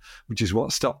itself, which is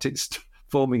what stopped it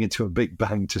forming into a Big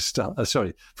Bang to start.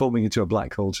 Forming into a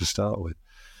black hole to start with.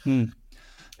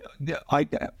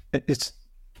 It's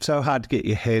so hard to get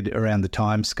your head around the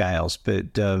time scales,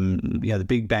 but the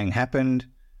Big Bang happened.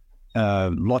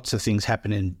 Lots of things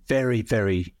happen in very,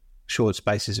 very short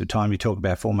spaces of time. You talk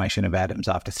about formation of atoms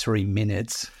after 3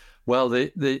 minutes. Well,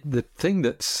 the thing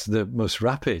that's the most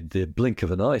rapid, the blink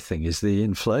of an eye thing, is the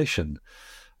inflation,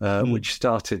 which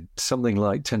started something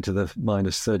like 10 to the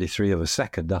minus 33 of a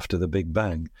second after the Big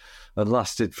Bang and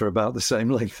lasted for about the same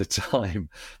length of time.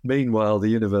 Meanwhile, the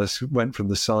universe went from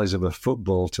the size of a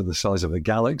football to the size of a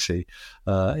galaxy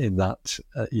in that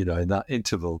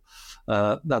interval.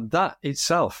 That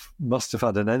itself must have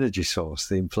had an energy source,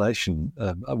 the inflation,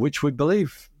 which we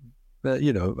believe,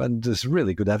 and there's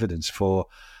really good evidence for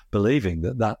believing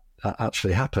that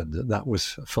actually happened. That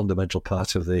was a fundamental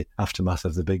part of the aftermath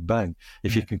of the Big Bang.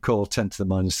 If you can call 10 to the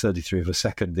minus 33 of a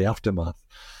second the aftermath.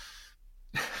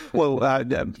 Well,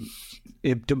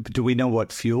 do we know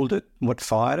what fueled it? What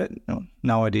fired it?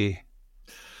 No idea.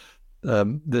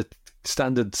 The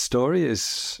standard story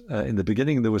is in the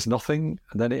beginning there was nothing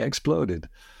and then it exploded.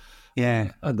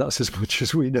 Yeah. And that's as much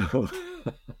as we know.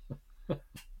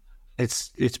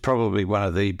 It's probably one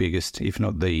of the biggest, if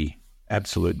not the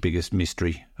absolute biggest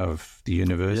mystery of the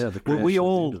universe. Yeah, were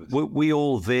we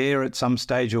all there at some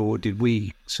stage, or did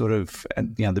we sort of,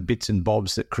 the bits and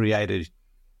bobs that created?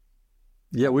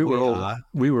 Yeah, we were all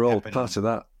part of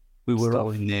that. We were stuff.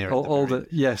 all in there. All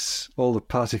the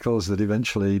particles that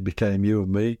eventually became you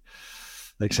and me,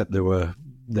 except they were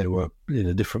in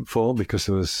a different form because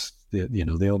there was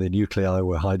the only nuclei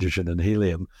were hydrogen and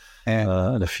helium,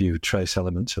 and a few trace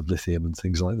elements of lithium and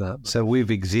things like that. So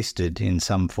we've existed in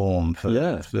some form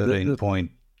for 13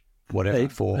 point whatever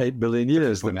 8 billion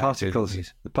years. The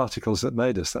particles that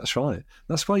made us. That's right.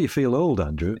 That's why you feel old,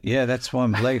 Andrew. Yeah, that's why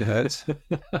my leg hurts.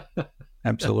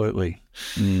 Absolutely.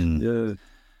 Yeah.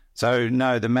 So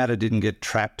no, the matter didn't get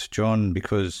trapped, John,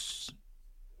 because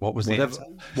what was the answer?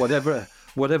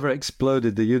 Whatever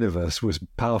exploded the universe was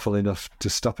powerful enough to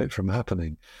stop it from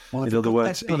happening. Well, in other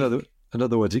words,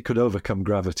 it could overcome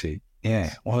gravity.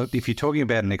 Yeah. Well, if you're talking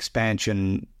about an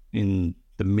expansion in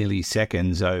the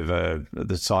milliseconds over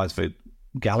the size of a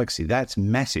galaxy, that's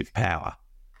massive power.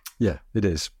 Yeah, it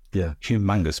is. Yeah.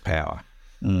 Humongous power.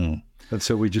 Mm. And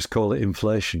so we just call it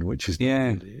inflation, which is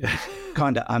kind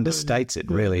of understates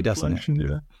it, really, doesn't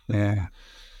it? Yeah.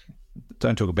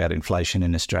 Don't talk about inflation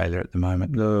in Australia at the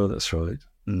moment. No, that's right.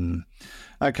 Mm.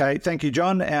 Okay, thank you,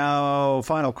 John. Our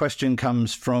final question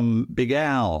comes from Big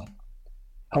Al.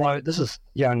 Hello, this is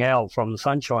young Al from the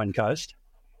Sunshine Coast.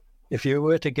 If you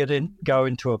were to go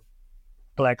into a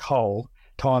black hole,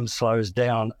 time slows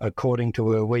down according to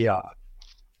where we are.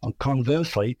 And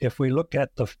conversely, if we look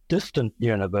at the distant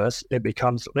universe, it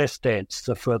becomes less dense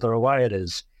the further away it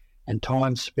is, and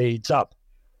time speeds up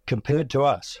compared to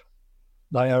us.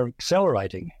 They are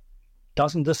accelerating.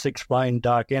 Doesn't this explain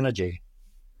dark energy?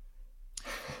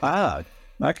 Ah,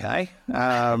 okay.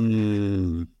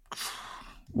 Well,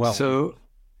 so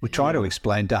we try to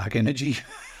explain dark energy.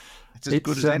 It's as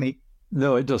good as any.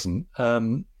 No, it doesn't.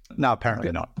 No,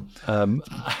 apparently not.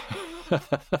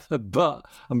 But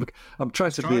I'm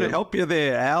trying to help you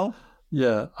there, Al.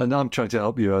 Yeah, and I'm trying to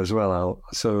help you as well, Al.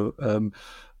 So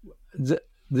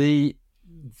the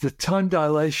time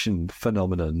dilation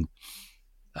phenomenon,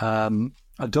 I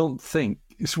don't think,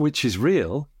 which is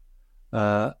real,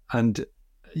 and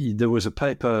there was a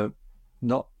paper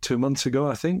not 2 months ago,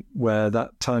 I think, where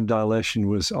that time dilation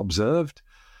was observed.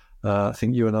 I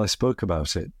think you and I spoke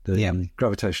about it. The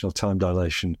gravitational time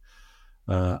dilation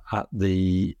in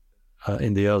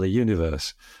the early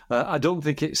universe. I don't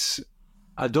think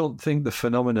the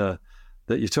phenomena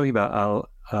that you're talking about, Al,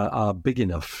 are big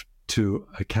enough to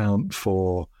account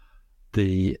for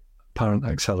the apparent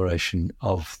acceleration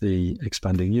of the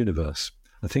expanding universe.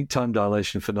 I think time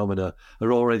dilation phenomena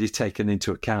are already taken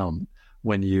into account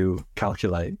when you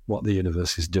calculate what the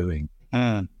universe is doing.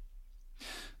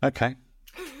 Okay.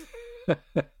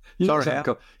 You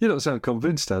don't sound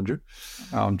convinced, Andrew.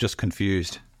 Oh, I'm just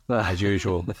confused, as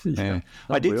usual. Yeah.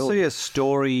 I did see a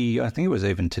story, I think it was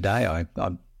even today, I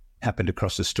happened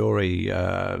across a story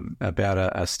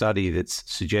about a study that's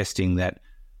suggesting that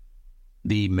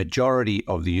the majority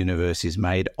of the universe is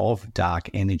made of dark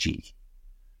energy.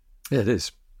 Yeah, it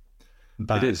is.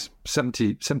 But it is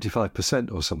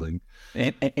 75% or something.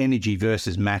 Energy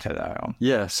versus matter, though.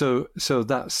 Yeah, so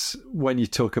that's when you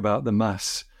talk about the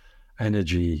mass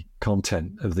energy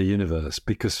content of the universe,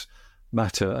 because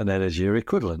matter and energy are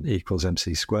equivalent, equals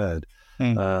mc squared.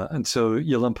 And so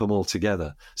you lump them all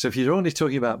together. So if you're only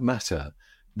talking about matter,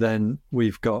 then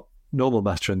we've got normal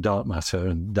matter and dark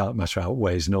matter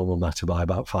outweighs normal matter by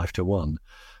about 5 to 1.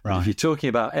 Right. If you're talking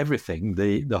about everything,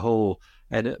 the whole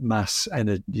mass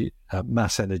energy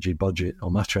budget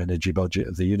or matter energy budget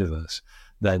of the universe,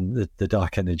 then the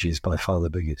dark energy is by far the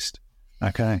biggest.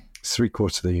 Okay. It's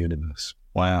 3/4 of the universe.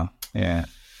 Wow. Yeah.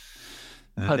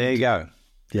 There you go.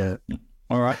 Yeah.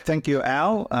 All right. Thank you,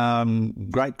 Al.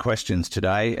 Great questions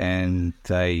today, and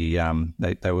they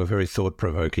were very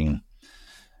thought-provoking.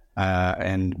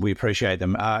 And we appreciate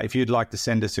them. If you'd like to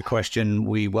send us a question,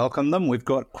 we welcome them. We've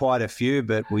got quite a few,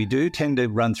 but we do tend to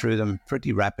run through them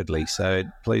pretty rapidly. So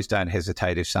please don't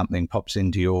hesitate if something pops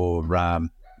into your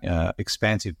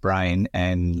expansive brain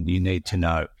and you need to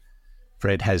know.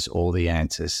 Fred has all the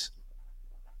answers.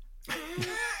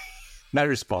 No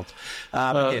response.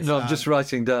 Yes, I'm just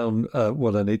writing down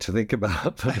what I need to think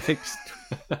about for next.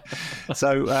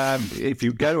 So if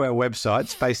you go to our website,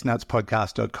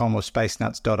 spacenutspodcast.com or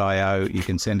spacenuts.io, you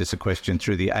can send us a question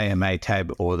through the AMA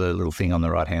tab or the little thing on the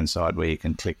right-hand side where you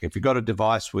can click. If you've got a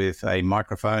device with a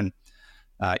microphone,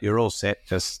 you're all set.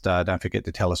 Just don't forget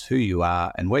to tell us who you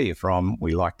are and where you're from.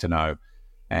 We like to know.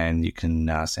 And you can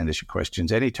send us your questions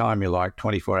anytime you like,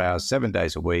 24 hours, 7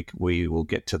 days a week. We will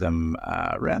get to them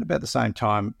around about the same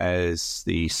time as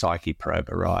the Psyche probe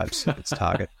arrives at its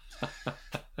target.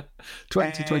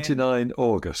 2029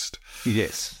 August.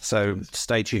 Yes, so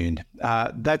stay tuned.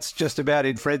 That's just about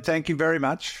it, Fred. Thank you very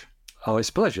much. Oh, it's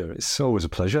a pleasure. It's always a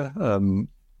pleasure,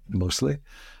 mostly.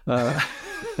 Good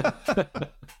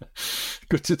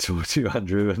to talk to you,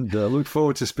 Andrew, and look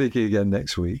forward to speaking again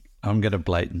next week. I'm going to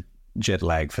blatant jet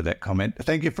lag for that comment.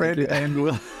 Thank you, Fred, and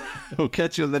we'll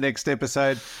catch you on the next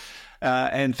episode.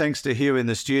 And thanks to Hugh in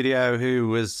the studio, who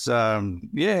was,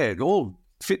 all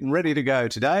fit and ready to go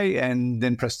today and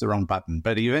then pressed the wrong button,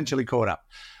 but he eventually caught up.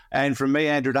 And from me,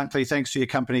 Andrew Dunkley, thanks for your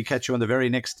company. Catch you on the very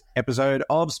next episode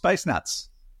of Space Nuts.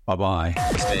 Bye-bye.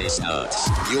 Space Nuts.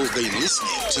 You've been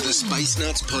listening to the Space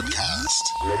Nuts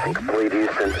podcast. Mission complete,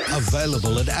 Houston.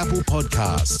 Available at Apple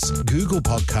Podcasts, Google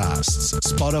Podcasts,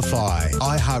 Spotify,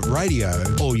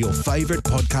 iHeartRadio, or your favorite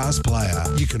podcast player.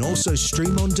 You can also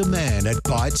stream on demand at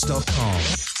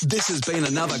Bytes.com. This has been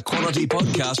another quality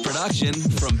podcast production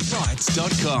from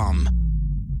Bytes.com.